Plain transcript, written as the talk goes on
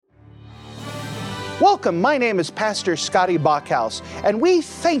Welcome, my name is Pastor Scotty Bachhaus, and we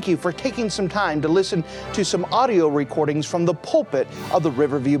thank you for taking some time to listen to some audio recordings from the pulpit of the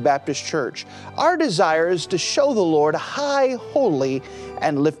Riverview Baptist Church. Our desire is to show the Lord high, holy,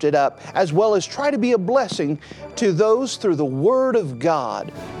 and lifted up, as well as try to be a blessing to those through the Word of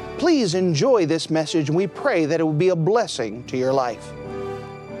God. Please enjoy this message, and we pray that it will be a blessing to your life.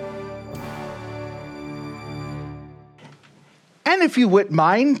 And if you wouldn't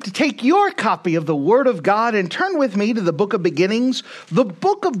mind, to take your copy of the Word of God and turn with me to the book of beginnings, the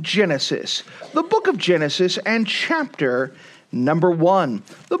book of Genesis. The book of Genesis and chapter number 1.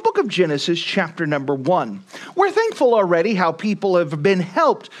 The book of Genesis, chapter number 1. We're thankful already how people have been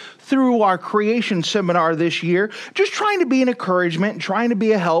helped through our creation seminar this year, just trying to be an encouragement, trying to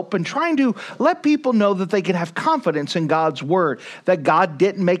be a help, and trying to let people know that they can have confidence in God's Word, that God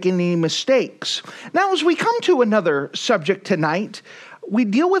didn't make any mistakes. Now, as we come to another subject tonight, we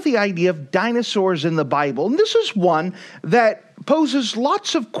deal with the idea of dinosaurs in the Bible. And this is one that poses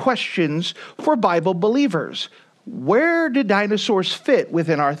lots of questions for Bible believers. Where do dinosaurs fit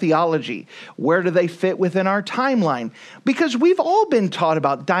within our theology? Where do they fit within our timeline? Because we've all been taught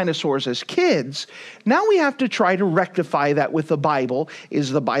about dinosaurs as kids. Now we have to try to rectify that with the Bible. Is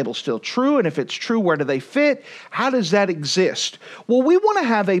the Bible still true? And if it's true, where do they fit? How does that exist? Well, we want to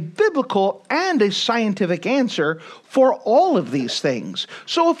have a biblical and a scientific answer for all of these things.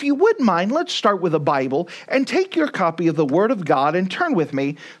 So if you wouldn't mind, let's start with the Bible and take your copy of the Word of God and turn with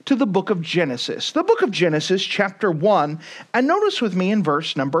me to the book of Genesis. The book of Genesis, chapter 1, and notice with me in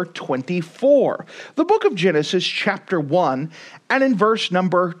verse number 24. The book of Genesis, chapter 1, and in verse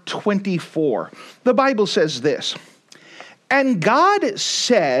number 24. The Bible says this, "And God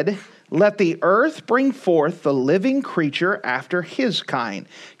said, let the earth bring forth the living creature after his kind,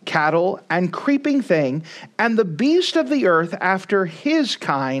 cattle and creeping thing, and the beast of the earth after his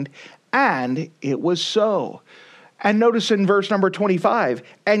kind, and it was so." And notice in verse number 25,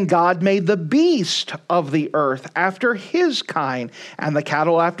 "And God made the beast of the earth after his kind, and the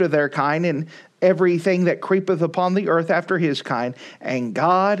cattle after their kind, and everything that creepeth upon the earth after his kind. And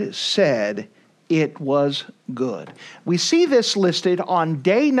God said, it was good." We see this listed on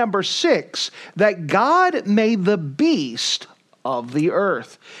day number 6, that God made the beast of the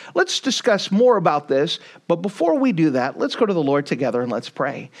earth. Let's discuss more about this, but before we do that, let's go to the Lord together and let's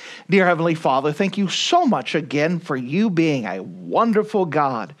pray. Dear Heavenly Father, thank you so much again for you being a wonderful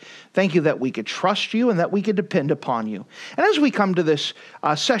God. Thank you that we could trust you and that we could depend upon you. And as we come to this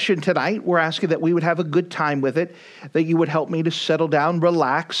session tonight, we're asking that we would have a good time with it, that you would help me to settle down,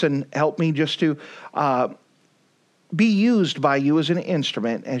 relax, and help me just to be used by you as an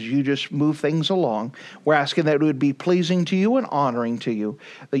instrument as you just move things along. We're asking that it would be pleasing to you and honoring to you,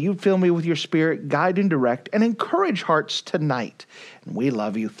 that you'd fill me with your Spirit, guide and direct, and encourage hearts tonight. And we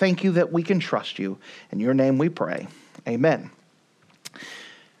love you. Thank you that we can trust you. In your name we pray. Amen.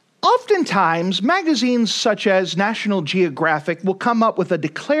 Oftentimes, magazines such as National Geographic will come up with a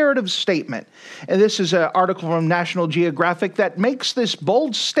declarative statement. And this is an article from National Geographic that makes this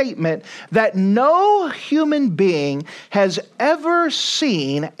bold statement that no human being has ever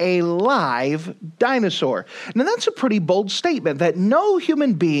seen a live dinosaur. Now, that's a pretty bold statement, that no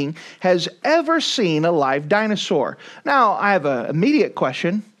human being has ever seen a live dinosaur. Now, I have an immediate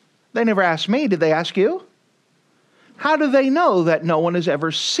question. They never asked me. Did they ask you? How do they know that no one has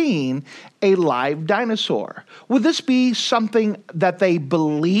ever seen a live dinosaur? Would this be something that they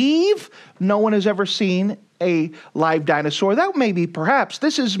believe no one has ever seen a live dinosaur? That may be perhaps.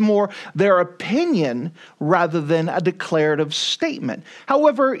 This is more their opinion rather than a declarative statement.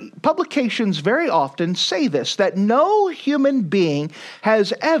 However, publications very often say this, that no human being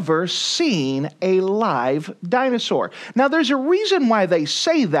has ever seen a live dinosaur. Now, there's a reason why they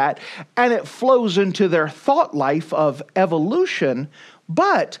say that, and it flows into their thought life of evolution.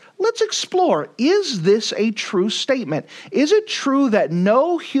 But let's explore, is this a true statement? Is it true that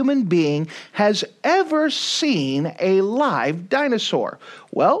no human being has ever seen a live dinosaur?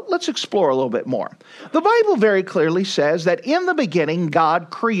 Well, let's explore a little bit more. The Bible very clearly says that in the beginning, God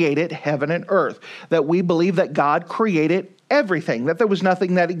created heaven and earth, that we believe that God created everything, that there was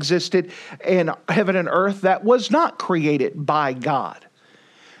nothing that existed in heaven and earth that was not created by God.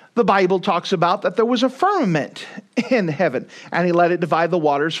 The Bible talks about that there was a firmament in heaven, and he let it divide the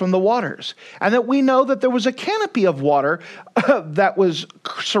waters from the waters. And that we know that there was a canopy of water that was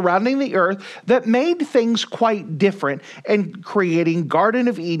surrounding the earth that made things quite different and creating Garden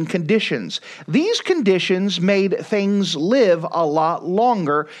of Eden conditions. These conditions made things live a lot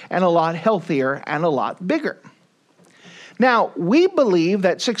longer and a lot healthier and a lot bigger. Now, we believe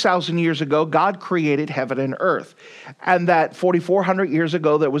that 6,000 years ago, God created heaven and earth, and that 4,400 years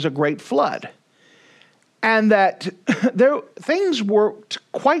ago, there was a great flood. and that things worked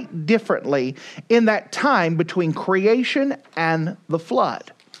quite differently in that time between creation and the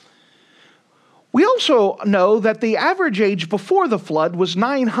flood. We also know that the average age before the flood was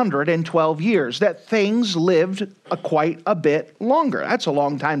 912 years, that things lived quite a bit longer. That's a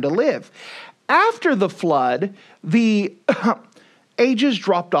long time to live. After the flood, the ages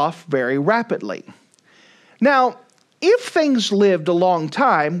dropped off very rapidly. Now, if things lived a long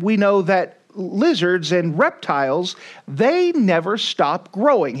time, we know that lizards and reptiles, they never stop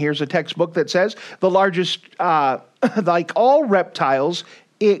growing. Here's a textbook that says the largest, like all reptiles,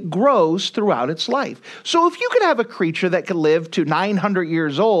 it grows throughout its life. So if you could have a creature that could live to 900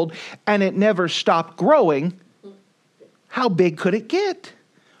 years old and it never stopped growing, how big could it get?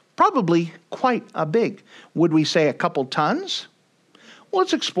 Probably quite a big. Would we say a couple tons? Well,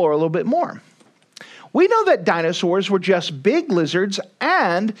 let's explore a little bit more. We know that dinosaurs were just big lizards,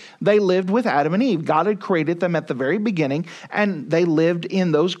 and they lived with Adam and Eve. God had created them at the very beginning, and they lived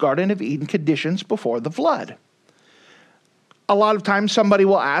in those Garden of Eden conditions before the flood. A lot of times somebody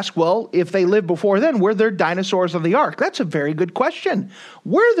will ask, well, if they lived before then, were there dinosaurs on the ark? That's a very good question.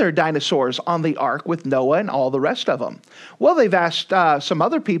 Were there dinosaurs on the ark with Noah and all the rest of them? Well, they've asked some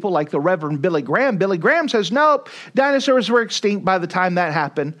other people like the Reverend Billy Graham. Billy Graham says, nope, dinosaurs were extinct by the time that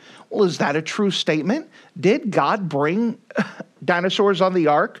happened. Well, is that a true statement? Did God bring dinosaurs on the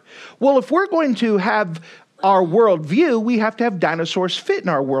ark? Well, if we're going to have our worldview, we have to have dinosaurs fit in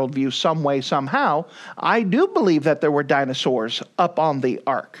our worldview some way, somehow. I do believe that there were dinosaurs up on the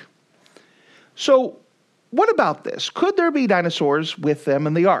ark. So what about this? Could there be dinosaurs with them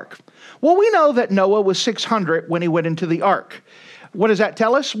in the ark? Well, we know that Noah was 600 when he went into the ark. What does that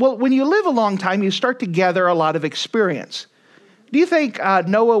tell us? Well, when you live a long time, you start to gather a lot of experience. Do you think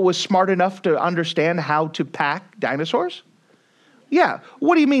Noah was smart enough to understand how to pack dinosaurs? Yeah.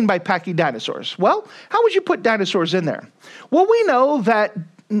 What do you mean by packing dinosaurs? Well, how would you put dinosaurs in there? Well, we know that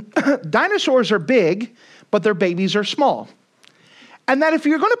dinosaurs are big, but their babies are small. And that if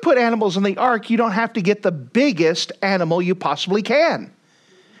you're going to put animals in the ark, you don't have to get the biggest animal you possibly can.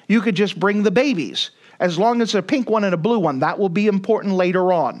 You could just bring the babies. As long as a pink one and a blue one, that will be important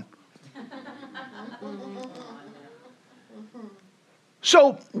later on.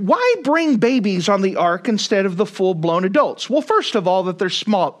 So why bring babies on the ark instead of the full-blown adults? Well, first of all, that they're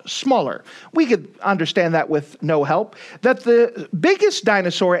smaller. We could understand that with no help. That the biggest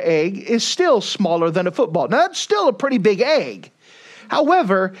dinosaur egg is still smaller than a football. Now, that's still a pretty big egg.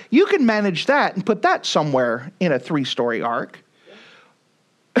 However, you can manage that and put that somewhere in a 3-story ark.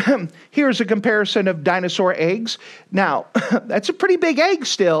 Here's a comparison of dinosaur eggs. Now, that's a pretty big egg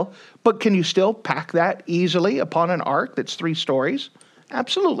still, but can you still pack that easily upon an ark that's 3 stories?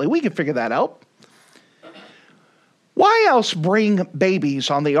 Absolutely, we can figure that out. Why else bring babies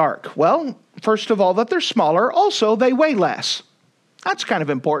on the ark? Well, first of all, that they're smaller. Also, they weigh less. That's kind of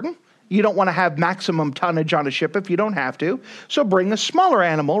important. You don't want to have maximum tonnage on a ship if you don't have to. So bring a smaller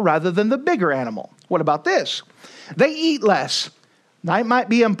animal rather than the bigger animal. What about this? They eat less. That might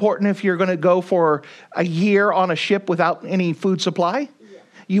be important if you're going to go for a year on a ship without any food supply. Yeah.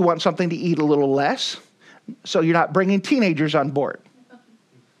 You want something to eat a little less, so you're not bringing teenagers on board.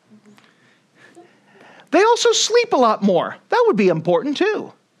 They also sleep a lot more. That would be important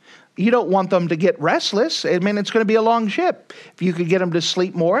too. You don't want them to get restless. I mean, it's going to be a long ship. If you could get them to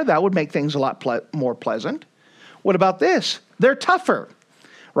sleep more, that would make things a lot more pleasant. What about this? They're tougher,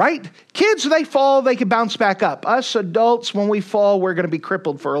 right? Kids, they fall, they can bounce back up. Us adults, when we fall, we're going to be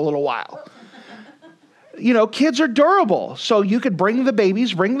crippled for a little while. You know, kids are durable. So you could bring the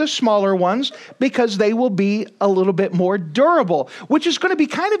babies, bring the smaller ones, because they will be a little bit more durable, which is going to be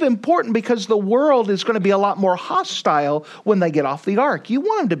kind of important because the world is going to be a lot more hostile when they get off the ark. You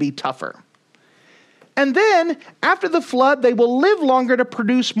want them to be tougher. And then, after the flood, they will live longer to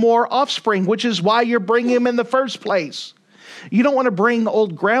produce more offspring, which is why you're bringing them in the first place. You don't want to bring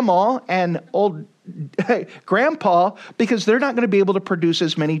old grandma and old grandpa because they're not going to be able to produce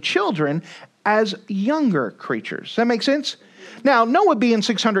as many children as younger creatures. Does that make sense? Now, Noah being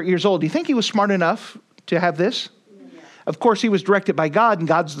 600 years old, do you think he was smart enough to have this? Yeah. Of course, he was directed by God, and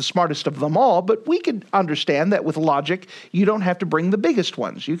God's the smartest of them all, but we could understand that with logic, you don't have to bring the biggest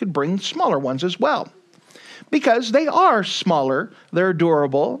ones. You could bring smaller ones as well. Because they are smaller, they're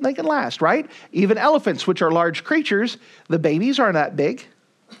durable, they can last, right? Even elephants, which are large creatures, the babies aren't that big.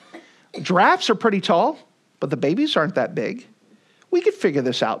 Giraffes are pretty tall, but the babies aren't that big. We could figure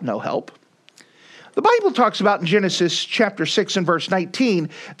this out, no help. The Bible talks about in Genesis chapter 6 and verse 19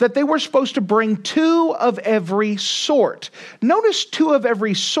 that they were supposed to bring 2 of every sort. Notice 2 of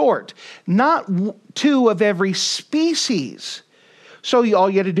every sort, not 2 of every species. So all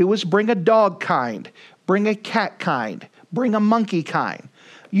you had to do was bring a dog kind, bring a cat kind, bring a monkey kind.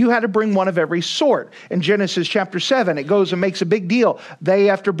 You had to bring one of every sort. In Genesis chapter 7, it goes and makes a big deal. They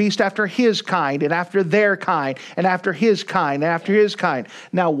after beast after his kind, and after their kind, and after his kind, and after his kind.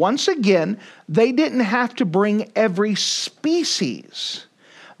 Now, once again, they didn't have to bring every species.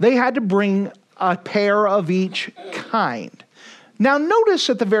 They had to bring a pair of each kind. Now, notice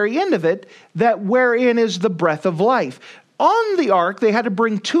at the very end of it that wherein is the breath of life. On the ark, they had to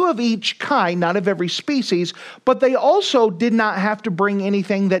bring 2 of each kind, not of every species, but they also did not have to bring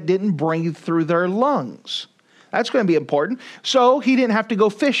anything that didn't breathe through their lungs. That's going to be important. So he didn't have to go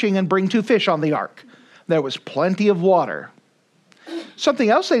fishing and bring 2 fish on the ark. There was plenty of water.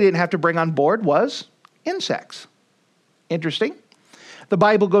 Something else they didn't have to bring on board was insects. Interesting. The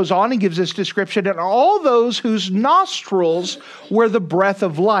Bible goes on and gives this description, and all those whose nostrils were the breath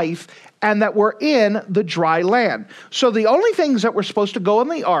of life, and that were in the dry land. So the only things that were supposed to go in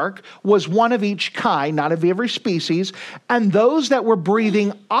the ark was 1 of each kind, not of every species, and those that were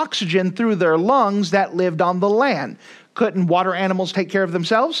breathing oxygen through their lungs that lived on the land. Couldn't water animals take care of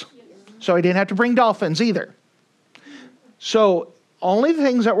themselves? So he didn't have to bring dolphins either. So only the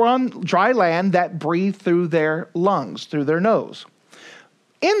things that were on dry land that breathed through their lungs, through their nose.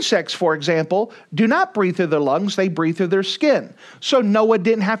 Insects, for example, do not breathe through their lungs, they breathe through their skin. So Noah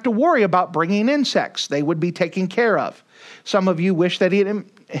didn't have to worry about bringing insects. They would be taken care of. Some of you wish that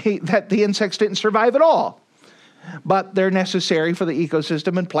that the insects didn't survive at all. But they're necessary for the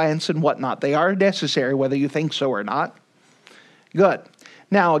ecosystem and plants and whatnot. They are necessary whether you think so or not. Good.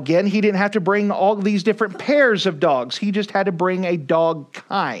 Now, again, he didn't have to bring all these different pairs of dogs. He just had to bring a dog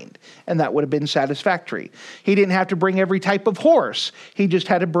kind, and that would have been satisfactory. He didn't have to bring every type of horse. He just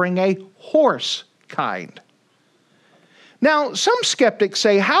had to bring a horse kind. Now, some skeptics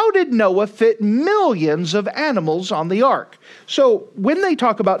say, how did Noah fit millions of animals on the ark? So when they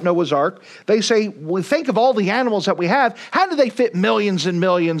talk about Noah's ark, they say, well, think of all the animals that we have. How do they fit millions and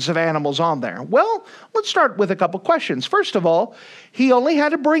millions of animals on there? Well, let's start with a couple questions. First of all, he only had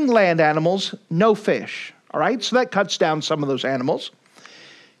to bring land animals, no fish. All right, so that cuts down some of those animals.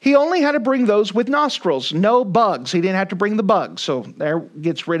 He only had to bring those with nostrils, no bugs. He didn't have to bring the bugs, so there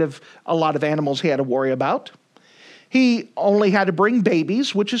gets rid of a lot of animals he had to worry about. He only had to bring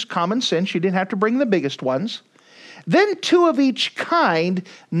babies, which is common sense. You didn't have to bring the biggest ones. Then 2 of each kind,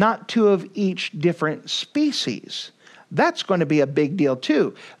 not 2 of each different species. That's going to be a big deal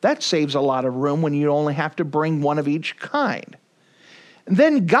too. That saves a lot of room when you only have to bring 1 of each kind. And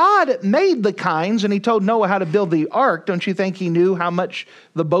then God made the kinds, and he told Noah how to build the ark. Don't you think he knew how much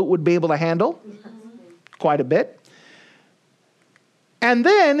the boat would be able to handle? Quite a bit. And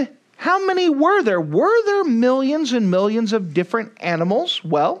then, how many were there? Were there millions and millions of different animals?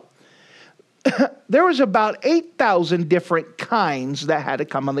 Well, there was about 8,000 different kinds that had to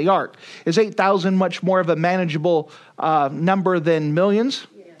come on the ark. Is 8,000 much more of a manageable number than millions?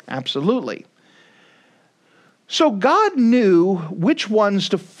 Yeah. Absolutely. So God knew which ones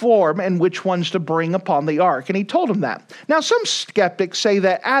to form and which ones to bring upon the ark, and he told him that. Now, some skeptics say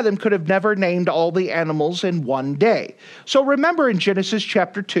that Adam could have never named all the animals in one day. So remember in Genesis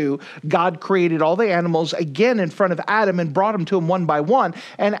chapter 2, God created all the animals again in front of Adam and brought them to him one by one,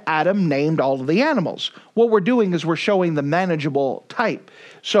 and Adam named all of the animals. What we're doing is we're showing the manageable type.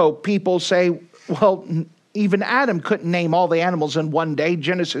 So people say, well, even Adam couldn't name all the animals in one day.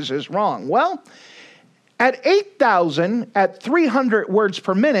 Genesis is wrong. Well, at 8,000, at 300 words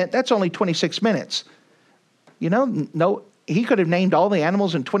per minute, that's only 26 minutes. You know, no, he could have named all the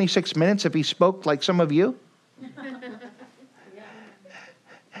animals in 26 minutes if he spoke like some of you.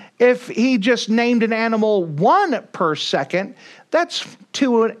 If he just named an animal 1 per second, that's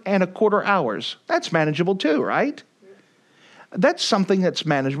 2.25 hours. That's manageable too, right? That's something that's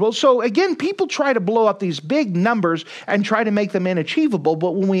manageable. So again, people try to blow up these big numbers and try to make them inachievable,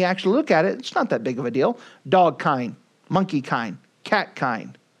 but when we actually look at it, it's not that big of a deal. Dog kind, monkey kind, cat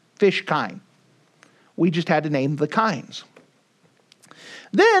kind, fish kind. We just had to name the kinds.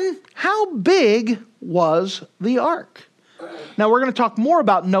 Then, how big was the ark? Now, we're going to talk more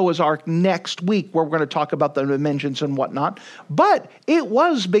about Noah's ark next week, where we're going to talk about the dimensions and whatnot, but it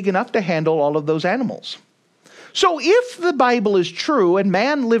was big enough to handle all of those animals. So if the Bible is true and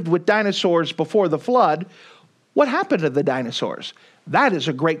man lived with dinosaurs before the flood, what happened to the dinosaurs? That is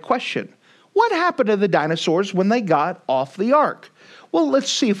a great question. What happened to the dinosaurs when they got off the ark? Well, let's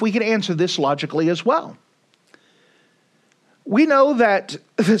see if we can answer this logically as well. We know that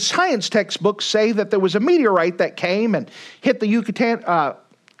the science textbooks say that there was a meteorite that came and hit the Yucatan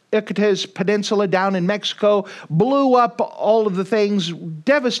Peninsula down in Mexico, blew up all of the things,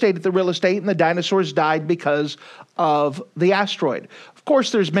 devastated the real estate, and the dinosaurs died because of the asteroid. Of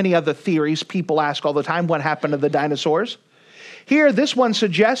course, there's many other theories people ask all the time. What happened to the dinosaurs? Here, this one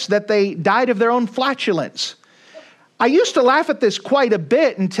suggests that they died of their own flatulence. I used to laugh at this quite a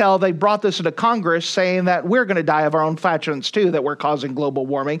bit until they brought this into Congress saying that we're going to die of our own flatulence too, that we're causing global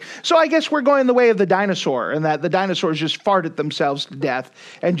warming. So I guess we're going the way of the dinosaur, and that the dinosaurs just farted themselves to death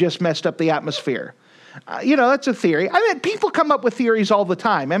and just messed up the atmosphere. That's a theory. People come up with theories all the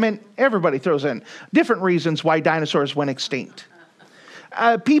time. Everybody throws in different reasons why dinosaurs went extinct.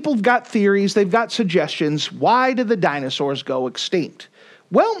 People have got theories, they've got suggestions. Why did the dinosaurs go extinct?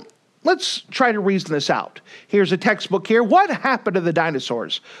 Well, let's try to reason this out. Here's a textbook here. What happened to the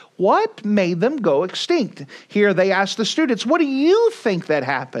dinosaurs? What made them go extinct? Here they ask the students, what do you think that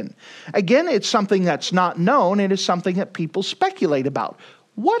happened? Again, it's something that's not known. It is something that people speculate about.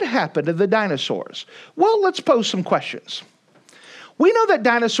 What happened to the dinosaurs? Well, let's pose some questions. We know that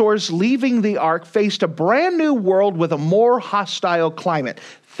dinosaurs leaving the ark faced a brand new world with a more hostile climate.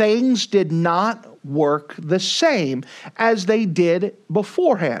 Things did not work the same as they did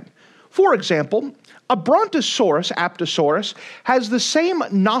beforehand. For example, a brontosaurus, apatosaurus, has the same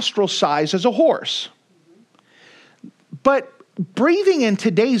nostril size as a horse. But breathing in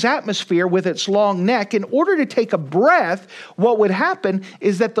today's atmosphere with its long neck, in order to take a breath, what would happen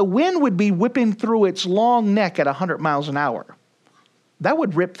is that the wind would be whipping through its long neck at 100 miles an hour. That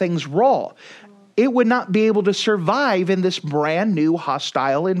would rip things raw. It would not be able to survive in this brand new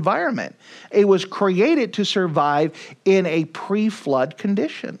hostile environment. It was created to survive in a pre-flood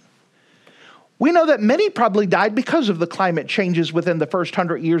condition. We know that many probably died because of the climate changes within the first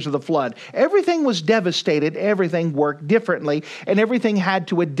 100 years of the flood. Everything was devastated, everything worked differently, and everything had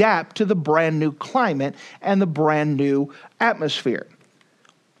to adapt to the brand new climate and the brand new atmosphere.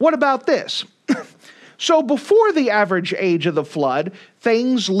 What about this? So before the average age of the flood,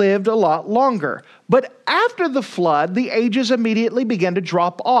 things lived a lot longer. But after the flood, the ages immediately began to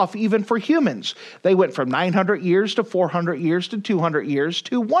drop off, even for humans. They went from 900 years to 400 years to 200 years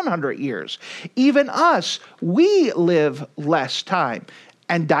to 100 years. Even us, we live less time.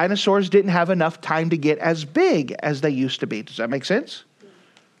 And dinosaurs didn't have enough time to get as big as they used to be. Does that make sense?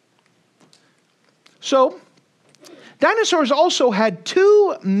 So, dinosaurs also had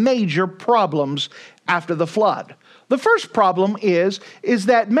two major problems after the flood. The first problem is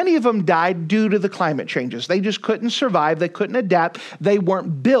that many of them died due to the climate changes. They just couldn't survive. They couldn't adapt. They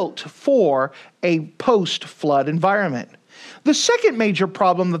weren't built for a post-flood environment. The second major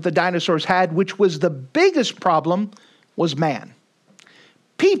problem that the dinosaurs had, which was the biggest problem, was man.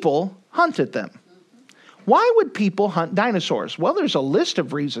 People hunted them. Why would people hunt dinosaurs? Well, there's a list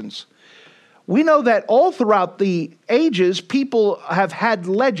of reasons. We know that all throughout the ages, people have had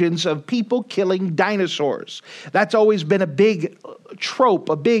legends of people killing dinosaurs. That's always been a big trope,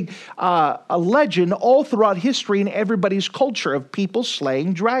 a legend all throughout history and everybody's culture of people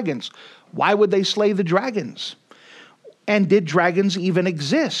slaying dragons. Why would they slay the dragons? And did dragons even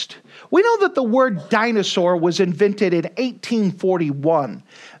exist? We know that the word dinosaur was invented in 1841.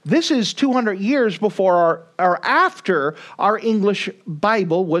 This is 200 years before or after our English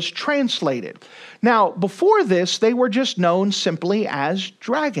Bible was translated. Now, before this, they were just known simply as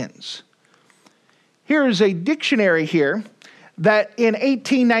dragons. Here is a dictionary here that in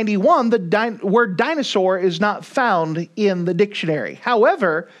 1891, the word dinosaur is not found in the dictionary.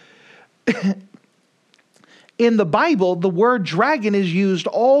 However, in the Bible, the word dragon is used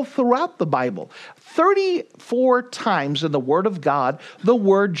all throughout the Bible. 34 times in the Word of God, the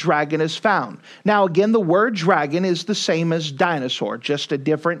word dragon is found. Now, again, the word dragon is the same as dinosaur, just a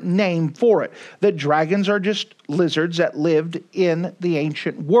different name for it. The dragons are just lizards that lived in the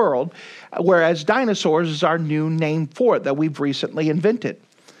ancient world, whereas dinosaurs is our new name for it that we've recently invented.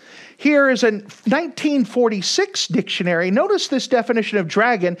 Here is a 1946 dictionary. Notice this definition of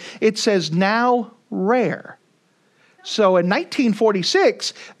dragon. It says now rare. So in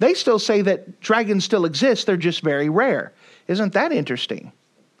 1946, they still say that dragons still exist. They're just very rare. Isn't that interesting?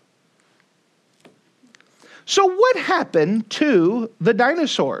 So what happened to the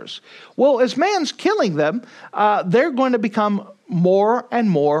dinosaurs? Well, as man's killing them, they're going to become more and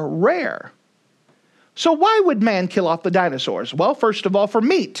more rare. So why would man kill off the dinosaurs? Well, first of all, for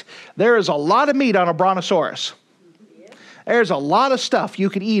meat. There is a lot of meat on a brontosaurus. There's a lot of stuff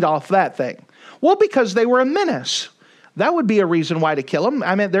you could eat off that thing. Well, because they were a menace. That would be a reason why to kill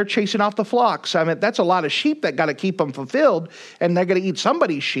them. They're chasing off the flocks. That's a lot of sheep that got to keep them fulfilled, and they're going to eat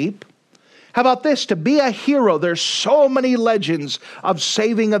somebody's sheep. How about this? To be a hero, there's so many legends of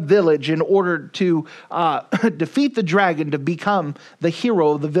saving a village in order to defeat the dragon to become the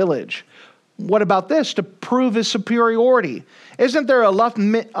hero of the village. What about this? To prove his superiority. Isn't there enough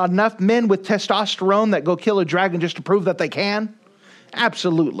men with testosterone that go kill a dragon just to prove that they can?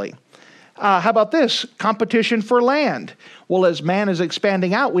 Absolutely. How about this? Competition for land. Well, as man is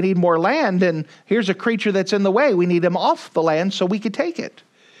expanding out, we need more land, and here's a creature that's in the way. We need him off the land so we could take it.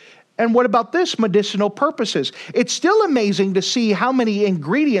 And what about this? Medicinal purposes. It's still amazing to see how many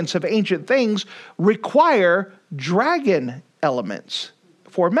ingredients of ancient things require dragon elements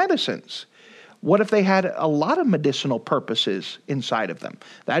for medicines. What if they had a lot of medicinal purposes inside of them?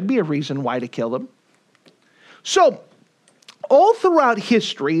 That'd be a reason why to kill them. So, all throughout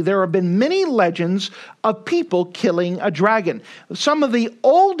history, there have been many legends of people killing a dragon. Some of the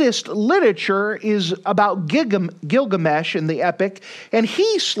oldest literature is about Gilgamesh in the epic, and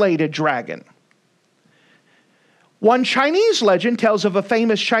he slayed a dragon. One Chinese legend tells of a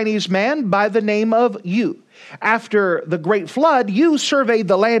famous Chinese man by the name of Yu. After the Great Flood, Yu surveyed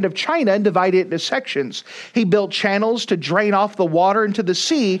the land of China and divided it into sections. He built channels to drain off the water into the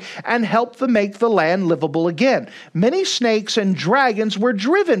sea and helped to make the land livable again. Many snakes and dragons were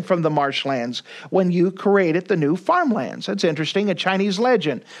driven from the marshlands when Yu created the new farmlands. That's interesting, a Chinese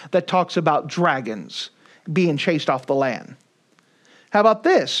legend that talks about dragons being chased off the land. How about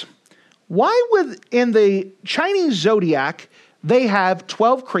this? Why would, in the Chinese zodiac, they have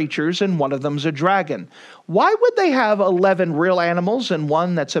 12 creatures and one of them's a dragon? Why would they have 11 real animals and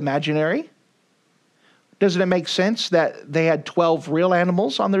one that's imaginary? Doesn't it make sense that they had 12 real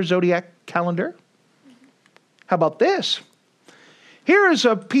animals on their zodiac calendar? How about this? Here is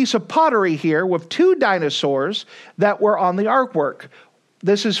a piece of pottery here with 2 dinosaurs that were on the artwork.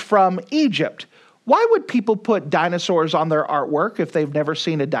 This is from Egypt. Why would people put dinosaurs on their artwork if they've never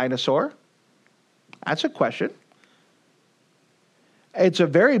seen a dinosaur? That's a question. It's a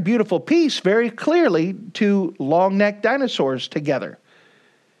very beautiful piece, very clearly 2 long-necked dinosaurs together.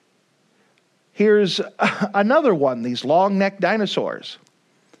 Here's another one, these long-necked dinosaurs.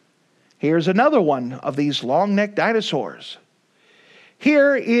 Here's another one of these long-necked dinosaurs.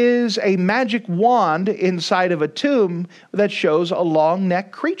 Here is a magic wand inside of a tomb that shows a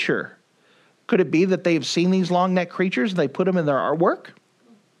long-necked creature. Could it be that they've seen these long-necked creatures and they put them in their artwork?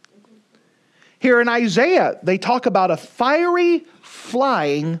 Here in Isaiah, they talk about a fiery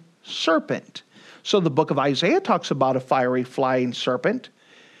flying serpent. So the book of Isaiah talks about a fiery flying serpent.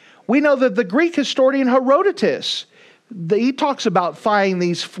 We know that the Greek historian Herodotus, he talks about flying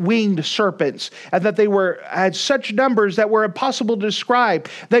these winged serpents and that they had such numbers that were impossible to describe.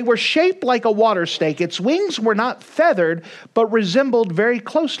 They were shaped like a water snake. Its wings were not feathered, but resembled very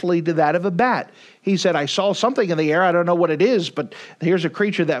closely to that of a bat. He said, I saw something in the air. I don't know what it is, but here's a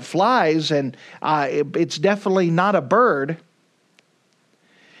creature that flies, and it's definitely not a bird.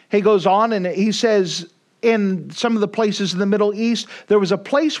 He goes on and he says, in some of the places in the Middle East, there was a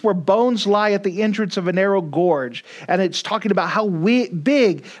place where bones lie at the entrance of a narrow gorge. And it's talking about how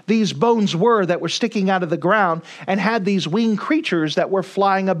big these bones were that were sticking out of the ground and had these winged creatures that were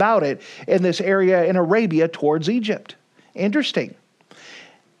flying about it in this area in Arabia towards Egypt. Interesting.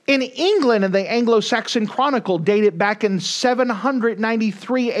 In England, in the Anglo-Saxon Chronicle, dated back in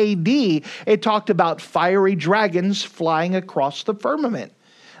 793 AD, it talked about fiery dragons flying across the firmament.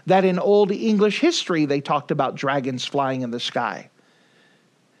 That in Old English history, they talked about dragons flying in the sky.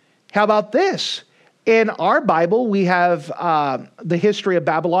 How about this? In our Bible, we have the history of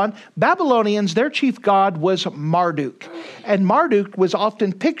Babylon. Babylonians, their chief god was Marduk. And Marduk was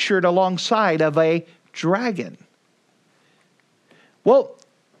often pictured alongside of a dragon. Well,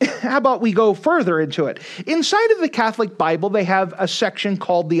 how about we go further into it? Inside of the Catholic Bible, they have a section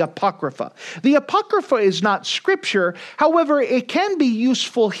called the Apocrypha. The Apocrypha is not scripture. However, it can be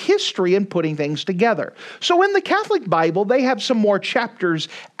useful history in putting things together. So in the Catholic Bible, they have some more chapters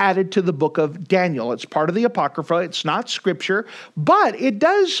added to the book of Daniel. It's part of the Apocrypha. It's not scripture, but it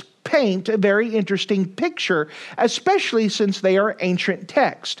does paint a very interesting picture, especially since they are ancient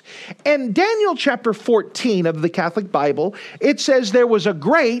text. In Daniel chapter 14 of the Catholic Bible, it says there was a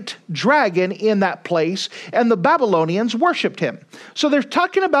great dragon in that place, and the Babylonians worshipped him. So they're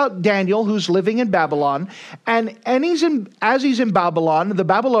talking about Daniel, who's living in Babylon, and as he's in Babylon, the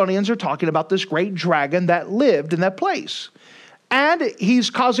Babylonians are talking about this great dragon that lived in that place. And he's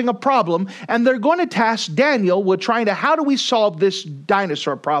causing a problem, and they're going to task Daniel with trying to, how do we solve this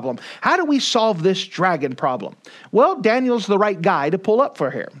dinosaur problem? How do we solve this dragon problem? Well, Daniel's the right guy to pull up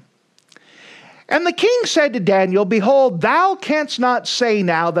for him. And the king said to Daniel, behold, thou canst not say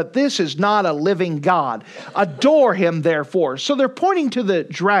now that this is not a living God. Adore him, therefore. So they're pointing to the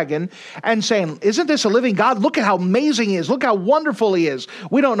dragon and saying, isn't this a living God? Look at how amazing he is. Look how wonderful he is.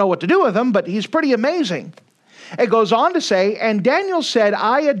 We don't know what to do with him, but he's pretty amazing. It goes on to say, and Daniel said,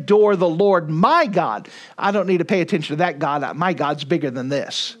 I adore the Lord my God. I don't need to pay attention to that God. My God's bigger than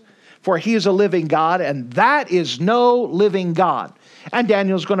this. For he is a living God, and that is no living God. And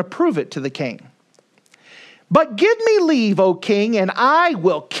Daniel's going to prove it to the king. But give me leave, O king, and I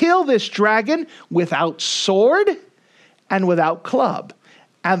will kill this dragon without sword and without club.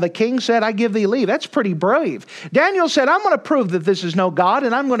 And the king said, I give thee leave. That's pretty brave. Daniel said, I'm going to prove that this is no God,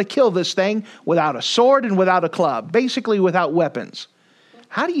 and I'm going to kill this thing without a sword and without a club. Basically without weapons.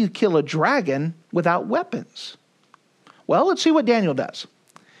 How do you kill a dragon without weapons? Well, let's see what Daniel does.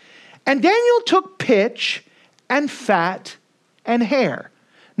 And Daniel took pitch and fat and hair.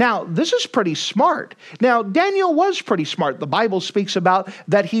 Now, this is pretty smart. Now, Daniel was pretty smart. The Bible speaks about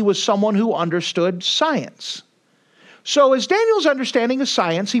that he was someone who understood science. So as Daniel's understanding of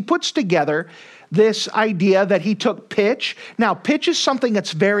science, he puts together this idea that he took pitch. Now, pitch is something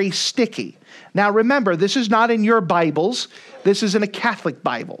that's very sticky. Now, remember, this is not in your Bibles. This is in a Catholic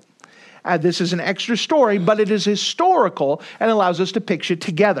Bible. This is an extra story, but it is historical and allows us to picture it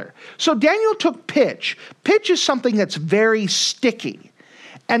together. So Daniel took pitch. Pitch is something that's very sticky.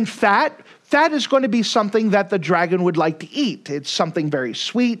 And fat is going to be something that the dragon would like to eat. It's something very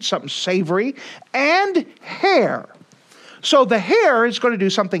sweet, something savory. And hair. So the hair is going to do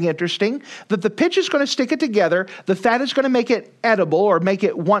something interesting, that the pitch is going to stick it together, the fat is going to make it edible or make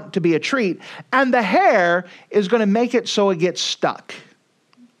it want to be a treat, and the hair is going to make it so it gets stuck.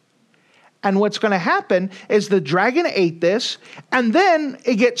 And what's going to happen is the dragon ate this, and then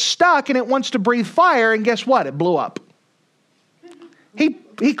it gets stuck and it wants to breathe fire, and guess what? It blew up.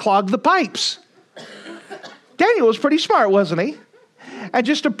 He clogged the pipes. Daniel was pretty smart, wasn't he? And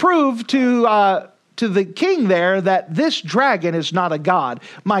just to prove to the king there that this dragon is not a god.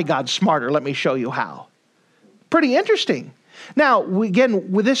 My God's smarter. Let me show you how. Pretty interesting. Now,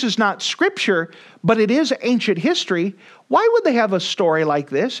 again, this is not scripture, but it is ancient history. Why would they have a story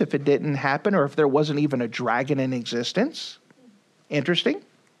like this if it didn't happen or if there wasn't even a dragon in existence? Interesting.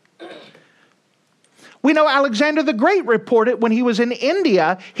 We know Alexander the Great reported when he was in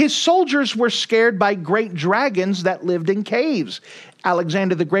India, his soldiers were scared by great dragons that lived in caves.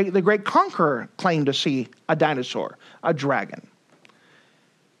 Alexander the great conqueror, claimed to see a dinosaur, a dragon.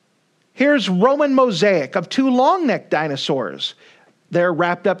 Here's Roman mosaic of two long-necked dinosaurs. They're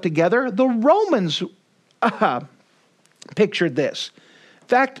wrapped up together. The Romans pictured this. In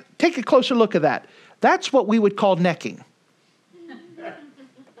fact, take a closer look at that. That's what we would call necking.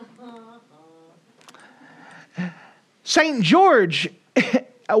 St. George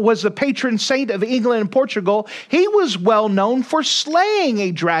was the patron saint of England and Portugal. He was well known for slaying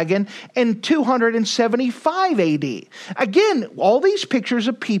a dragon in 275 AD. Again, all these pictures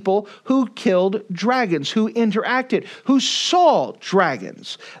of people who killed dragons, who interacted, who saw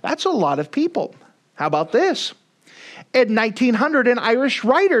dragons. That's a lot of people. How about this? In 1900, an Irish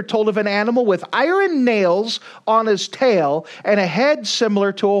writer told of an animal with iron nails on his tail and a head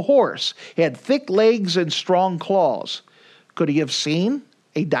similar to a horse. He had thick legs and strong claws. Could he have seen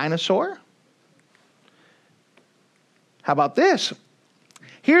a dinosaur? How about this?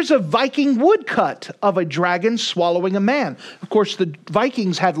 Here's a Viking woodcut of a dragon swallowing a man. Of course, the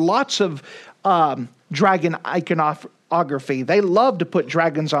Vikings had lots of dragon iconography. They loved to put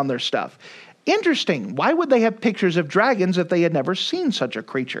dragons on their stuff. Interesting. Why would they have pictures of dragons if they had never seen such a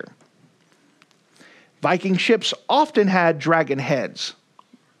creature? Viking ships often had dragon heads.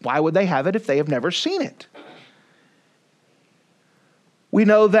 Why would they have it if they have never seen it? We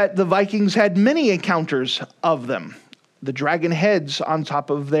know that the Vikings had many encounters of them. The dragon heads on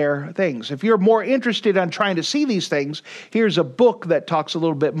top of their things. If you're more interested in trying to see these things, here's a book that talks a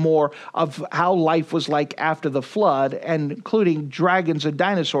little bit more of how life was like after the flood, and including dragons and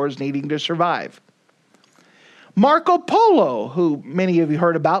dinosaurs needing to survive. Marco Polo, who many of you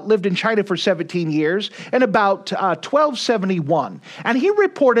heard about, lived in China for 17 years in about 1271. And he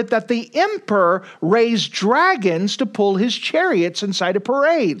reported that the emperor raised dragons to pull his chariots inside of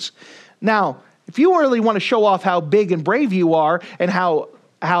parades. Now, if you really want to show off how big and brave you are and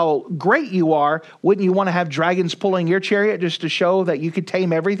how great you are, wouldn't you want to have dragons pulling your chariot just to show that you could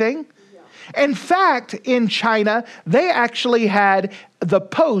tame everything? Yeah. In fact, in China, they actually had the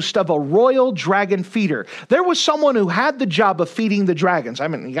post of a royal dragon feeder. There was someone who had the job of feeding the dragons. I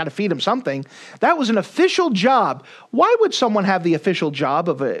mean, you got to feed them something. That was an official job. Why would someone have the official job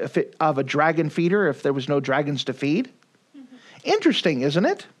of a dragon feeder if there was no dragons to feed? Mm-hmm. Interesting, isn't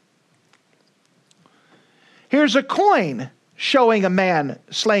it? Here's a coin showing a man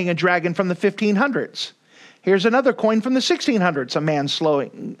slaying a dragon from the 1500s. Here's another coin from the 1600s, a man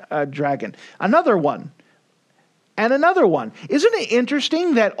slaying a dragon. Another one. And another one. Isn't it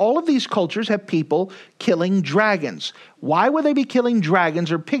interesting that all of these cultures have people killing dragons? Why would they be killing dragons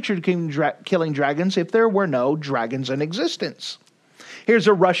or pictured killing dragons if there were no dragons in existence? Here's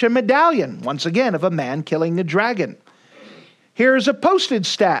a Russian medallion, once again, of a man killing a dragon. Here's a postage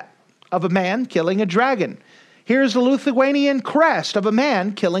stamp of a man killing a dragon. Here's the Lithuanian crest of a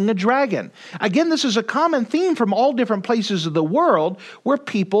man killing a dragon. Again, this is a common theme from all different places of the world where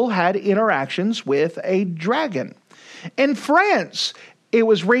people had interactions with a dragon. In France, it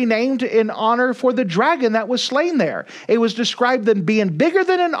was renamed in honor for the dragon that was slain there. It was described as being bigger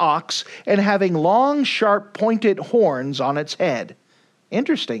than an ox and having long, sharp, pointed horns on its head.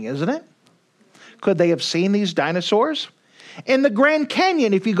 Interesting, isn't it? Could they have seen these dinosaurs? In the Grand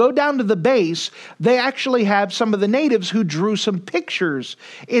Canyon, if you go down to the base, they actually have some of the natives who drew some pictures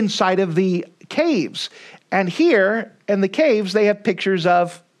inside of the caves. And here in the caves, they have pictures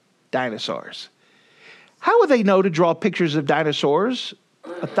of dinosaurs. How would they know to draw pictures of dinosaurs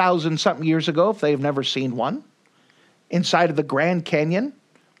 1,000-something years ago if they've never seen one? Inside of the Grand Canyon,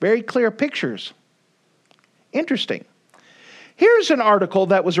 very clear pictures. Interesting. Here's an article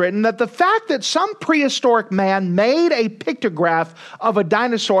that was written that the fact that some prehistoric man made a pictograph of a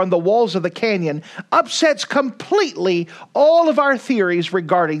dinosaur on the walls of the canyon upsets completely all of our theories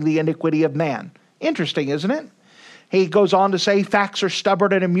regarding the iniquity of man. Interesting, isn't it? He goes on to say, facts are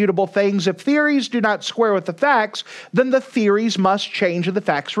stubborn and immutable things. If theories do not square with the facts, then the theories must change and the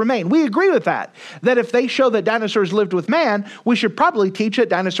facts remain. We agree with that. That if they show that dinosaurs lived with man, we should probably teach that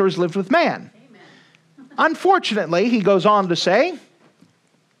dinosaurs lived with man. Unfortunately, he goes on to say,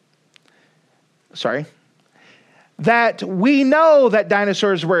 that we know that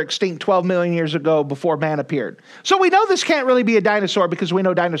dinosaurs were extinct 12 million years ago before man appeared. So we know this can't really be a dinosaur because we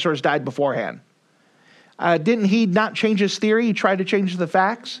know dinosaurs died beforehand. Didn't he not change his theory? He tried to change the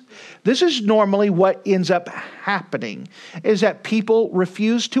facts. This is normally what ends up happening, is that people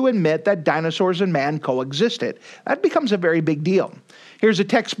refuse to admit that dinosaurs and man coexisted. That becomes a very big deal. Here's a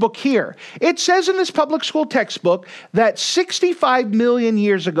textbook here. It says in this public school textbook that 65 million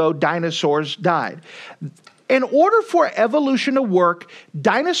years ago, dinosaurs died. In order for evolution to work,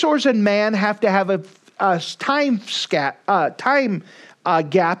 dinosaurs and man have to have a time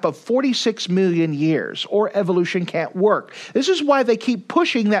gap of 46 million years, or evolution can't work. This is why they keep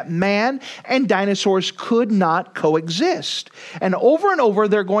pushing that man and dinosaurs could not coexist. And over,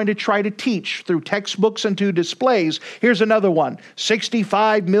 they're going to try to teach through textbooks and to displays. Here's another one,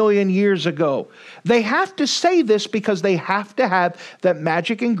 65 million years ago. They have to say this because they have to have that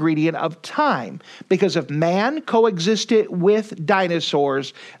magic ingredient of time. Because if man coexisted with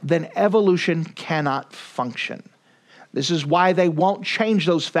dinosaurs, then evolution cannot function. This is why they won't change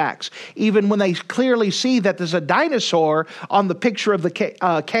those facts. Even when they clearly see that there's a dinosaur on the picture of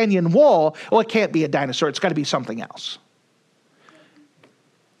the canyon wall, well, it can't be a dinosaur. It's got to be something else.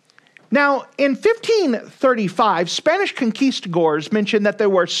 Now, in 1535, Spanish conquistadors mentioned that there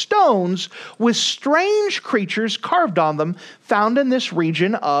were stones with strange creatures carved on them found in this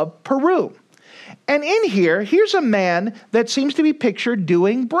region of Peru. And in here's a man that seems to be pictured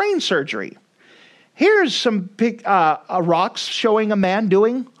doing brain surgery. Here's some rocks showing a man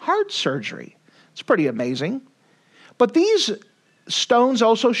doing heart surgery. It's pretty amazing. But these stones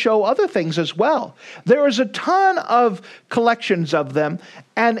also show other things as well. There is a ton of collections of them.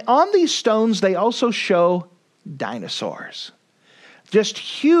 And on these stones, they also show dinosaurs. Just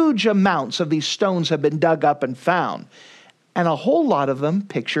huge amounts of these stones have been dug up and found. And a whole lot of them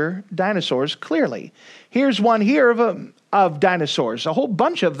picture dinosaurs clearly. Here's one here of dinosaurs, a whole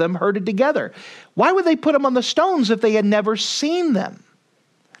bunch of them herded together. Why would they put them on the stones if they had never seen them?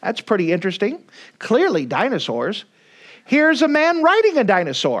 That's pretty interesting. Clearly dinosaurs. Here's a man riding a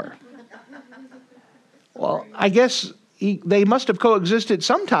dinosaur. Well, I guess they must have coexisted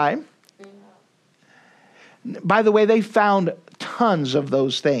sometime. By the way, they found tons of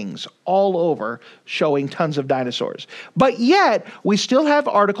those things all over showing tons of dinosaurs. But yet, we still have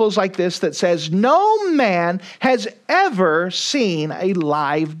articles like this that says no man has ever seen a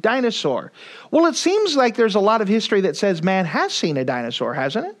live dinosaur. Well, it seems like there's a lot of history that says man has seen a dinosaur,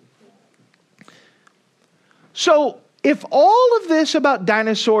 hasn't it? So, if all of this about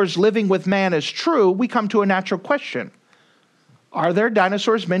dinosaurs living with man is true, we come to a natural question. Are there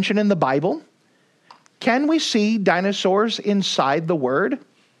dinosaurs mentioned in the Bible? Can we see dinosaurs inside the Word?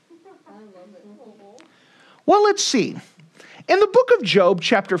 Well, let's see. In the book of Job,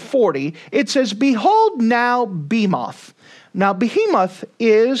 chapter 40, it says, "Behold now Behemoth." Now, Behemoth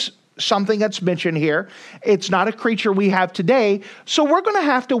is something that's mentioned here. It's not a creature we have today, so we're going to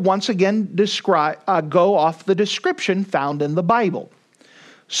have to once again go off the description found in the Bible.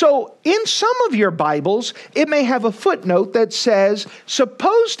 So in some of your Bibles, it may have a footnote that says,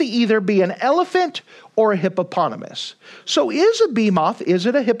 supposed to either be an elephant or a hippopotamus. So is a behemoth, is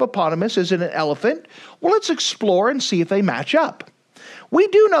it a hippopotamus, is it an elephant? Well, let's explore and see if they match up. We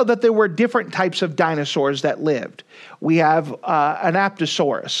do know that there were different types of dinosaurs that lived. We have an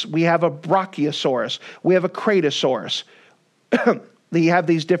Apatosaurus. We have a Brachiosaurus. We have a Cratosaurus. You have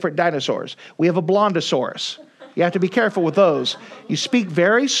these different dinosaurs. We have a Blondosaurus. You have to be careful with those. You speak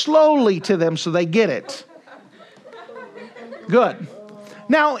very slowly to them so they get it. Good.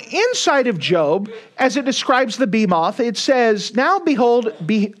 Now, inside of Job, as it describes the behemoth, it says, "Now behold,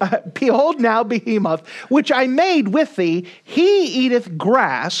 behold now behemoth, which I made with thee, he eateth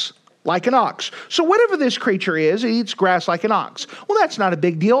grass like an ox." So whatever this creature is, it eats grass like an ox. Well, that's not a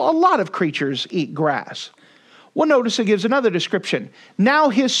big deal. A lot of creatures eat grass. Well, notice it gives another description. "Now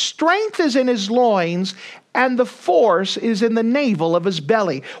his strength is in his loins, and the force is in the navel of his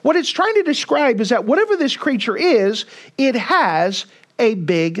belly." What it's trying to describe is that whatever this creature is, it has a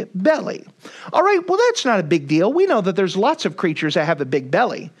big belly. All right, well, that's not a big deal. We know that there's lots of creatures that have a big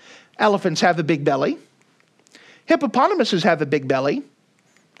belly. Elephants have a big belly. Hippopotamuses have a big belly.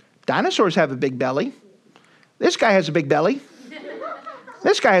 Dinosaurs have a big belly. This guy has a big belly.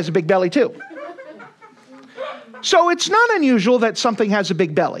 This guy has a big belly too. So it's not unusual that something has a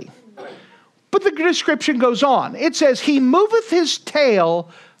big belly. But the description goes on. It says, "He moveth his tail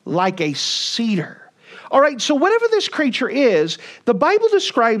like a cedar." All right, so whatever this creature is, the Bible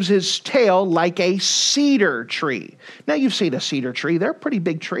describes his tail like a cedar tree. Now, you've seen a cedar tree. They're pretty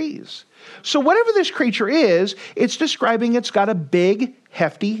big trees. So whatever this creature is, it's describing it's got a big,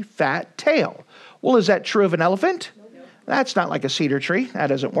 hefty, fat tail. Well, is that true of an elephant? That's not like a cedar tree. That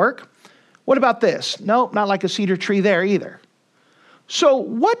doesn't work. What about this? Nope, not like a cedar tree there either. So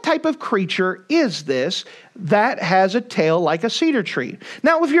what type of creature is this that has a tail like a cedar tree?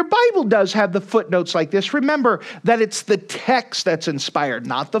 Now, if your Bible does have the footnotes like this, remember that it's the text that's inspired,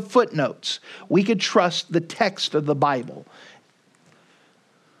 not the footnotes. We could trust the text of the Bible.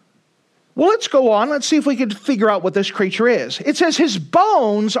 Well, let's go on. Let's see if we can figure out what this creature is. It says, "His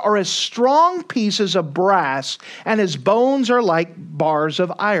bones are as strong pieces of brass, and his bones are like bars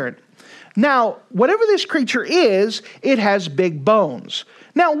of iron." Now, whatever this creature is, it has big bones.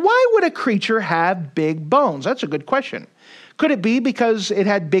 Now, why would a creature have big bones? That's a good question. Could it be because it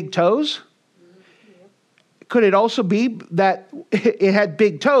had big toes? Could it also be that it had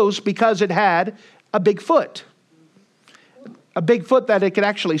big toes because it had a big foot? A big foot that it could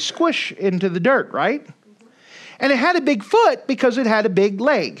actually squish into the dirt, right? And it had a big foot because it had a big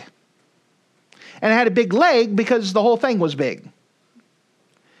leg. And it had a big leg because the whole thing was big.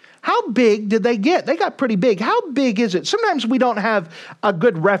 How big did they get? They got pretty big. How big is it? Sometimes we don't have a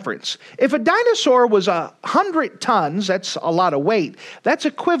good reference. If a dinosaur was 100 tons, that's a lot of weight. That's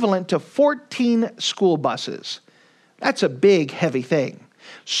equivalent to 14 school buses. That's a big, heavy thing.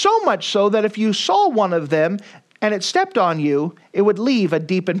 So much so that if you saw one of them and it stepped on you, it would leave a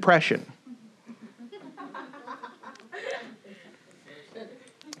deep impression.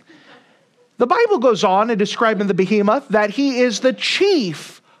 The Bible goes on in describing the behemoth that he is the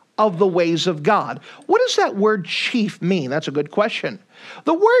chief of the ways of God. What does that word chief mean? That's a good question.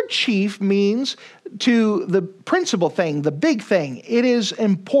 The word chief means to the principal thing, the big thing. It is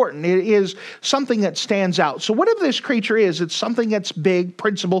important. It is something that stands out. So whatever this creature is, it's something that's big,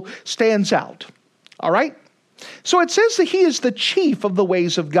 principal, stands out. All right? So it says that he is the chief of the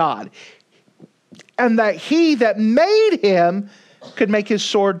ways of God, and that he that made him could make his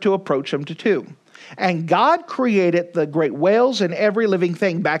sword to approach him to two. And God created the great whales and every living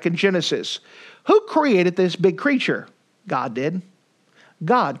thing back in Genesis. Who created this big creature? God did.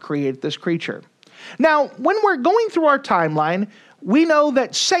 God created this creature. Now, when we're going through our timeline, we know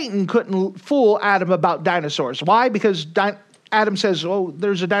that Satan couldn't fool Adam about dinosaurs. Why? Because Adam says, "Oh,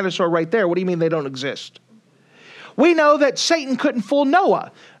 there's a dinosaur right there. What do you mean they don't exist?" We know that Satan couldn't fool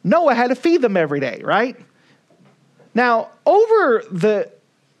Noah. Noah had to feed them every day, right? Now, over the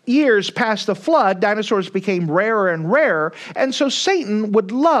years past the flood, dinosaurs became rarer and rarer, and so Satan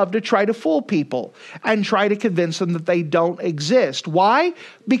would love to try to fool people and try to convince them that they don't exist. Why?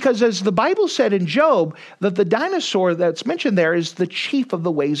 Because as the Bible said in Job, that the dinosaur that's mentioned there is the chief of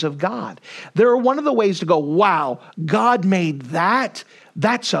the ways of God. They're one of the ways to go, wow, God made that?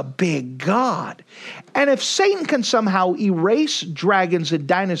 That's a big God. And if Satan can somehow erase dragons and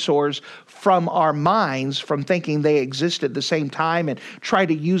dinosaurs from our minds, from thinking they exist at the same time and try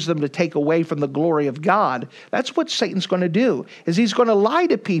to use them to take away from the glory of God, that's what Satan's going to do, is he's going to lie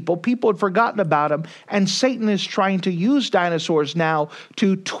to people. People had forgotten about him, and Satan is trying to use dinosaurs now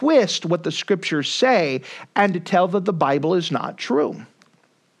to twist what the scriptures say and to tell that the Bible is not true.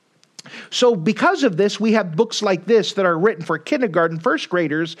 So because of this, we have books like this that are written for kindergarten, first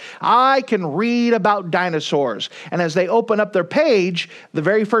graders. I can read about dinosaurs. And as they open up their page, the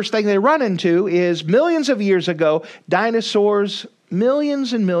very first thing they run into is millions of years ago, dinosaurs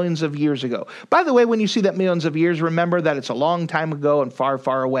millions and millions of years ago. By the way, when you see that millions of years, remember that it's a long time ago and far,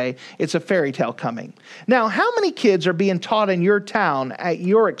 far away. It's a fairy tale coming. Now, how many kids are being taught in your town at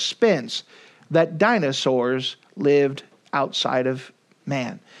your expense that dinosaurs lived outside of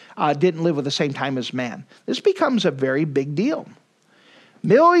man, didn't live at the same time as man? This becomes a very big deal.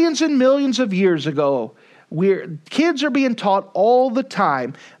 Millions and millions of years ago, kids are being taught all the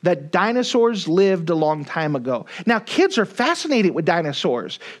time that dinosaurs lived a long time ago. Now, kids are fascinated with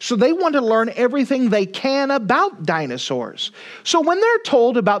dinosaurs, so they want to learn everything they can about dinosaurs. So when they're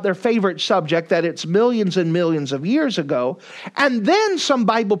told about their favorite subject, that it's millions and millions of years ago, and then some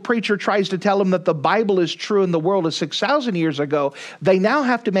Bible preacher tries to tell them that the Bible is true and the world is 6,000 years ago, they now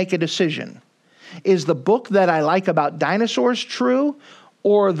have to make a decision. Is the book that I like about dinosaurs true?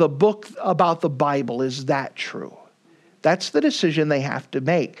 Or the book about the Bible, is that true? That's the decision they have to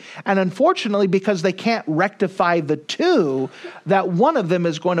make. And unfortunately, because they can't rectify the two, that one of them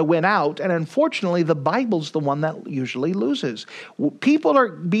is going to win out. And unfortunately, the Bible's the one that usually loses. People are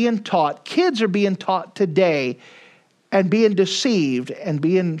being taught, kids are being taught today and being deceived and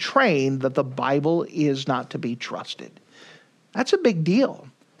being trained that the Bible is not to be trusted. That's a big deal.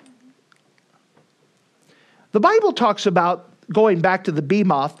 The Bible talks about, going back to the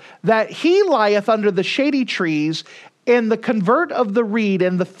behemoth, that he lieth under the shady trees in the covert of the reed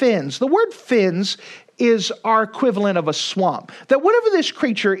and the fins. The word fins is our equivalent of a swamp. That whatever this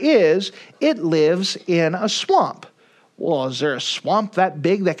creature is, it lives in a swamp. Well, is there a swamp that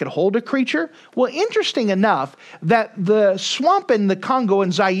big that could hold a creature? Well, interesting enough that the swamp in the Congo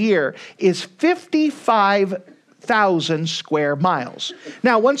and Zaire is 55,000 square miles.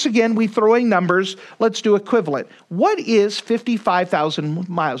 Now, once again, we throwing numbers. Let's do equivalent. What is 55,000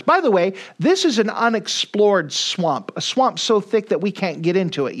 miles? By the way, this is an unexplored swamp, a swamp so thick that we can't get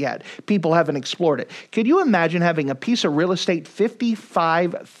into it yet. People haven't explored it. Could you imagine having a piece of real estate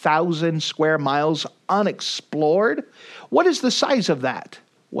 55,000 square miles unexplored? What is the size of that?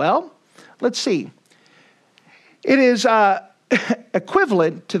 Well, let's see. It is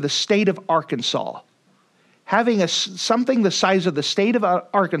equivalent to the state of Arkansas. Having something the size of the state of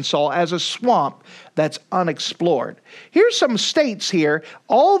Arkansas as a swamp that's unexplored. Here's some states here.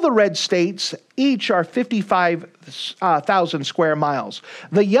 All the red states each are 55,000 square miles.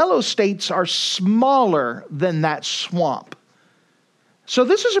 The yellow states are smaller than that swamp. So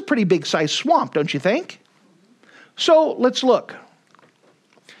this is a pretty big sized swamp, don't you think? So let's look.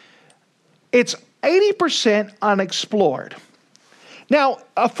 It's 80% unexplored. Now,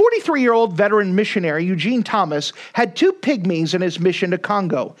 a 43-year-old veteran missionary, Eugene Thomas, had two pygmies in his mission to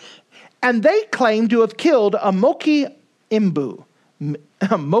Congo, and they claimed to have killed a Mokia Imbu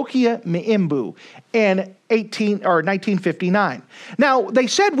in 1959. Now, they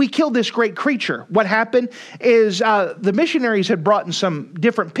said, we killed this great creature. What happened is the missionaries had brought in some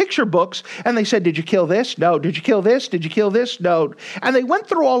different picture books, and they said, did you kill this? No. Did you kill this? Did you kill this? No. And they went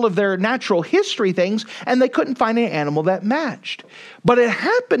through all of their natural history things, and they couldn't find an animal that matched. But it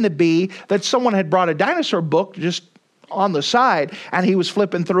happened to be that someone had brought a dinosaur book just on the side, and he was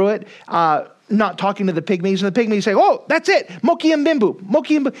flipping through it, not talking to the pygmies, and the pygmies say, oh, that's it, Mokia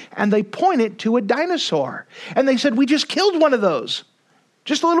Mbimbu. And they pointed to a dinosaur. And they said, we just killed one of those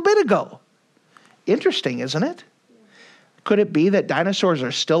just a little bit ago. Interesting, isn't it? Could it be that dinosaurs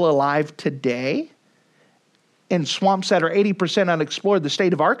are still alive today? In swamps that are 80% unexplored, the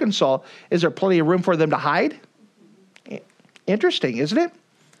state of Arkansas, is there plenty of room for them to hide? Interesting, isn't it?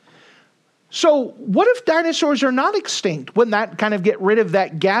 So what if dinosaurs are not extinct? Wouldn't that kind of get rid of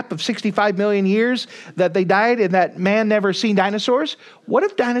that gap of 65 million years that they died and that man never seen dinosaurs? What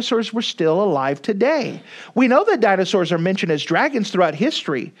if dinosaurs were still alive today? We know that dinosaurs are mentioned as dragons throughout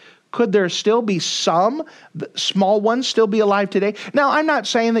history. Could there still be some small ones still be alive today? Now, I'm not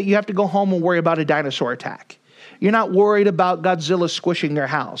saying that you have to go home and worry about a dinosaur attack. You're not worried about Godzilla squishing your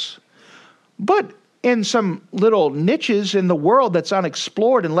house. But in some little niches in the world that's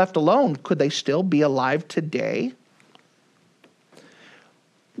unexplored and left alone, could they still be alive today?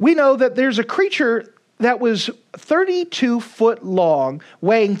 We know that there's a creature that was 32 foot long,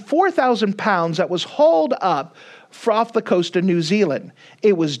 weighing 4,000 pounds, that was hauled up off the coast of New Zealand.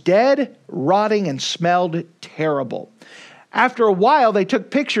 It was dead, rotting, and smelled terrible. After a while, they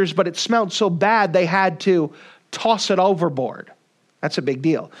took pictures, but it smelled so bad they had to toss it overboard. That's a big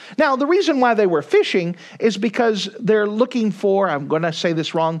deal. Now, the reason why they were fishing is because they're looking for, I'm going to say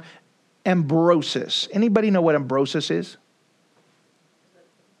this wrong, ambrosis. Anybody know what ambrosis is?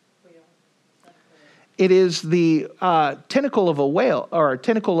 It is the tentacle of a whale, or a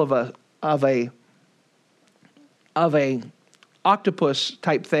tentacle of a octopus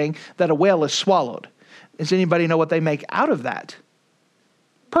type thing that a whale has swallowed. Does anybody know what they make out of that?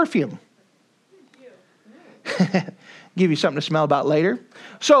 Perfume. Give you something to smell about later.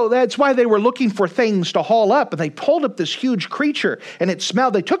 So that's why they were looking for things to haul up, and they pulled up this huge creature, and it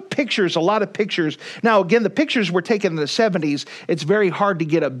smelled. They took pictures, a lot of pictures. Now, again, the pictures were taken in the 70s. It's very hard to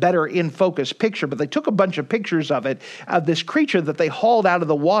get a better in-focus picture, but they took a bunch of pictures of it, of this creature that they hauled out of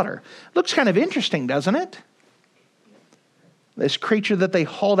the water. Looks kind of interesting, doesn't it? This creature that they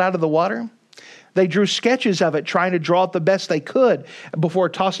hauled out of the water. They drew sketches of it, trying to draw it the best they could before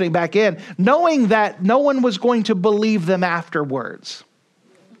tossing it back in, knowing that no one was going to believe them afterwards.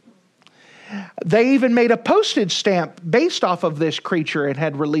 They even made a postage stamp based off of this creature and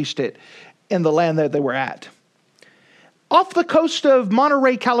had released it in the land that they were at. Off the coast of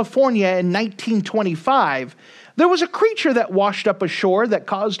Monterey, California in 1925, there was a creature that washed up ashore that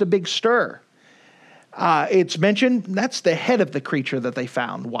caused a big stir. It's mentioned that's the head of the creature that they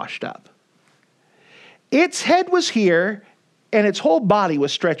found washed up. Its head was here, and its whole body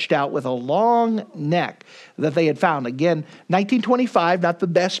was stretched out with a long neck that they had found. Again, 1925, not the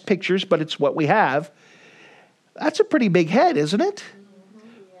best pictures, but it's what we have. That's a pretty big head, isn't it?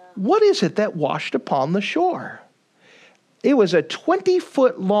 Yeah. What is it that washed upon the shore? It was a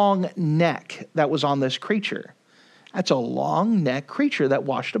 20-foot long neck that was on this creature. That's a long neck creature that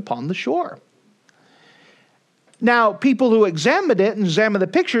washed upon the shore. Now, people who examined it and examined the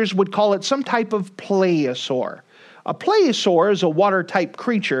pictures would call it some type of plesiosaur. A plesiosaur is a water-type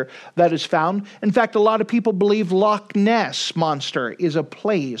creature that is found. In fact, a lot of people believe Loch Ness Monster is a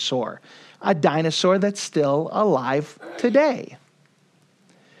plesiosaur, a dinosaur that's still alive today.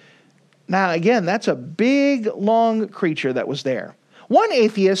 Now, again, that's a big, long creature that was there. One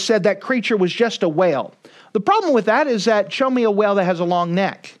atheist said that creature was just a whale. The problem with that is that show me a whale that has a long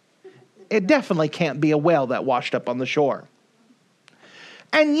neck. It definitely can't be a whale that washed up on the shore.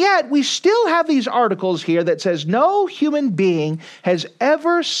 And yet, we still have these articles here that says no human being has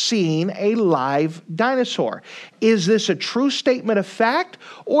ever seen a live dinosaur. Is this a true statement of fact,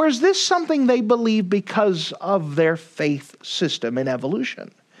 or is this something they believe because of their faith system in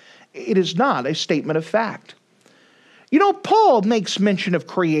evolution? It is not a statement of fact. You know, Paul makes mention of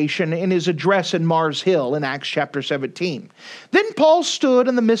creation in his address in Mars Hill in Acts chapter 17. Then Paul stood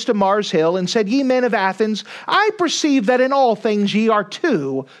in the midst of Mars Hill and said, "Ye men of Athens, I perceive that in all things ye are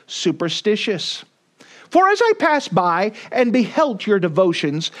too superstitious. For as I passed by and beheld your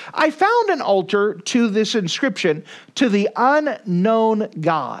devotions, I found an altar to this inscription, to the unknown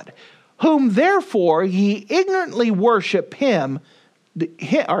God, whom therefore ye ignorantly worship him, I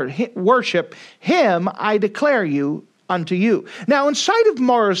declare you unto you." Now, inside of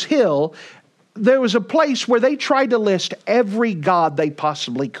Mars Hill, there was a place where they tried to list every god they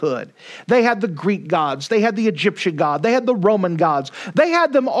possibly could. They had the Greek gods, they had the Egyptian god, they had the Roman gods. They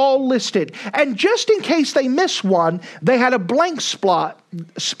had them all listed. And just in case they missed one, they had a blank spot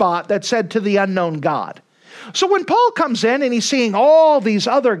that said, "To the unknown God." So when Paul comes in and he's seeing all these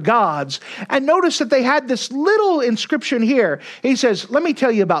other gods, and notice that they had this little inscription here, he says, "Let me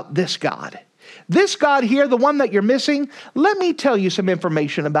tell you about this God. This God here, the one that you're missing, let me tell you some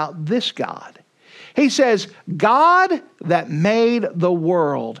information about this God." He says, "God that made the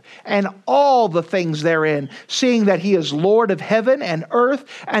world and all the things therein, seeing that he is Lord of heaven and earth,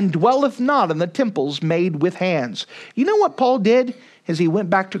 and dwelleth not in the temples made with hands." You know what Paul did? Is he went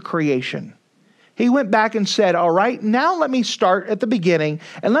back to creation. He went back and said, all right, now let me start at the beginning,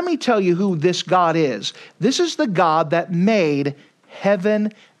 and let me tell you who this God is. This is the God that made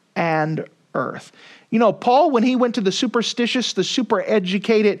heaven and earth. You know, Paul, when he went to the superstitious, the super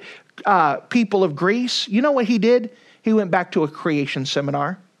educated people of Greece, you know what he did? He went back to a creation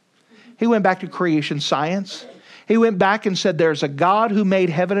seminar. He went back to creation science. He went back and said, there's a God who made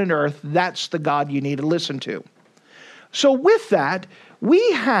heaven and earth. That's the God you need to listen to. So with that,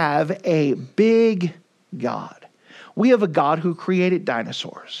 we have a big God. We have a God who created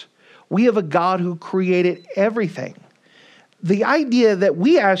dinosaurs. We have a God who created everything. The idea that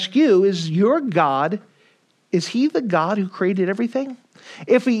we ask you is, your God, is he the God who created everything?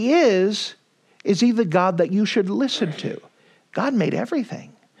 If he is he the God that you should listen to? God made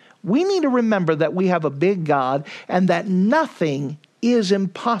everything. We need to remember that we have a big God and that nothing is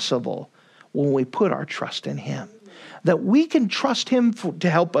impossible when we put our trust in him. That we can trust him to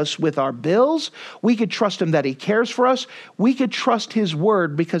help us with our bills. We could trust him that he cares for us. We could trust his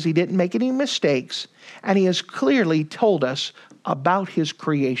word because he didn't make any mistakes. And he has clearly told us about his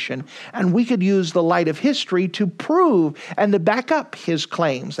creation. And we could use the light of history to prove and to back up his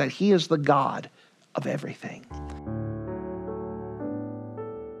claims that he is the God of everything.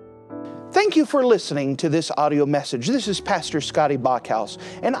 Thank you for listening to this audio message. This is Pastor Scotty Bachhaus,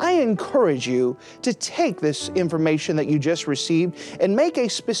 and I encourage you to take this information that you just received and make a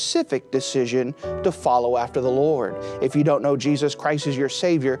specific decision to follow after the Lord. If you don't know Jesus Christ as your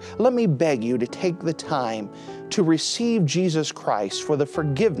Savior, let me beg you to take the time to receive Jesus Christ for the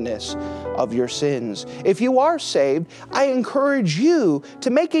forgiveness of your sins. If you are saved, I encourage you to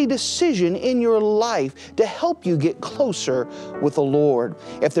make a decision in your life to help you get closer with the Lord.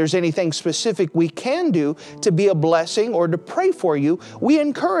 If there's anything specific we can do to be a blessing or to pray for you, we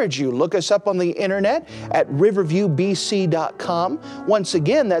encourage you. Look us up on the internet at riverviewbc.com. Once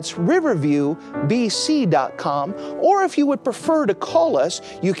again, that's riverviewbc.com. Or if you would prefer to call us,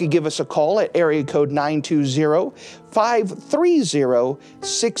 you could give us a call at area code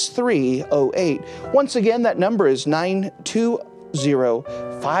 920-530-6308. Once again, that number is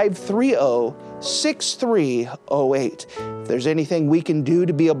 920-530-6308. If there's anything we can do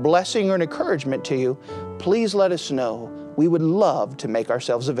to be a blessing or an encouragement to you, please let us know. We would love to make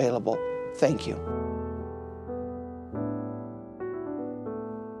ourselves available. Thank you.